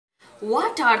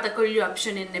What are the career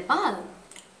options in Nepal?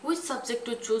 Which subject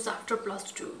to choose after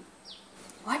plus 2?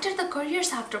 What are the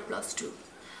careers after plus 2?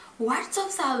 What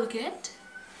jobs I will get?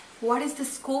 What is the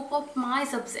scope of my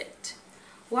subject?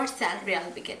 What salary I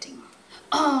will be getting?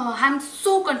 Oh, I'm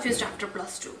so confused after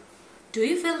plus 2. Do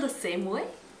you feel the same way?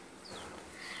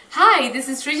 Hi, this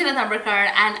is Srijana Tamrakar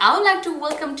and I would like to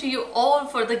welcome to you all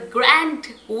for the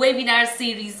grand webinar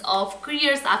series of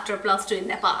Careers After Plus 2 in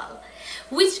Nepal,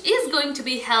 which is going to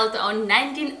be held on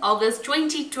 19 August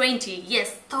 2020,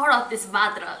 yes, third of this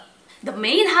Bhadra. The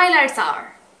main highlights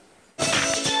are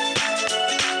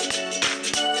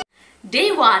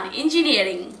Day 1,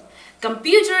 Engineering,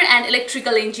 Computer and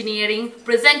Electrical Engineering,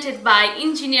 presented by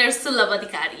Engineer Sulav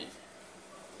Adhikari.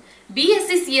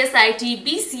 BSc CSIT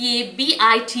BCA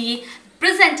BIT,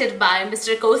 presented by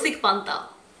Mr. Kaushik Panta.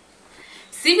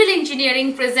 Civil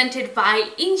Engineering, presented by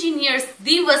Engineers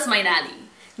Diwas Mainali.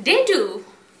 Day 2,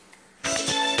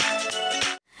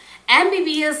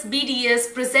 MBBS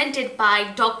BDS, presented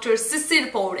by Dr. Shishir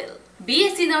Poudel.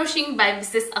 BSc Nursing by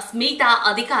Mrs. Asmita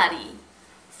Adhikari.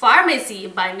 Pharmacy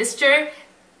by Mr.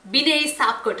 Binaya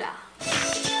Sapkota.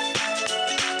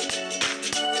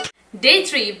 Day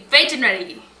 3,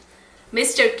 Veterinary,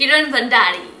 Mr. Kiran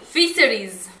Bhandari.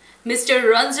 Fisheries, Mr.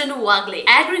 Ranjan Wagle.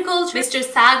 Agriculture, Mr.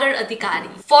 Sagar Adhikari.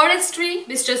 Forestry,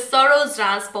 Mr. Saroj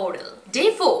Poudel.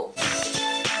 Day 4,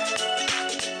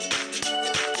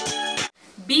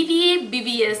 BBA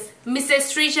BBS Mrs.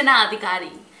 Srijana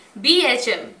Adhikari.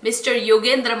 BHM Mr.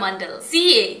 Yogendra Mandal.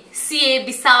 CA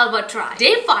Bishal Bhattarai.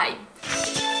 Day 5,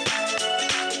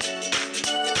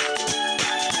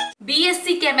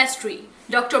 BSc Chemistry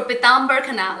Dr. Pitambar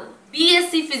Khanal.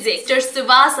 BSc Physics Mr.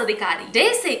 Sulav Adhikari.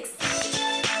 Day 6,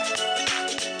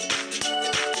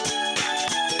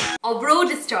 Abroad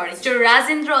Story Mr.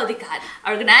 Rajendra Adhikari,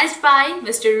 organized by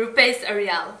Mr. Rupesh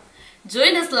Arial.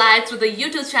 Join us live through the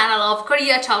YouTube channel of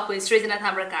Career Talk with Srijana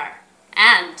Tamrakar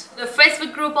and the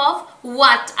Facebook group of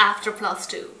What After Plus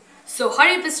 2. So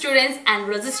hurry up students and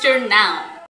register now.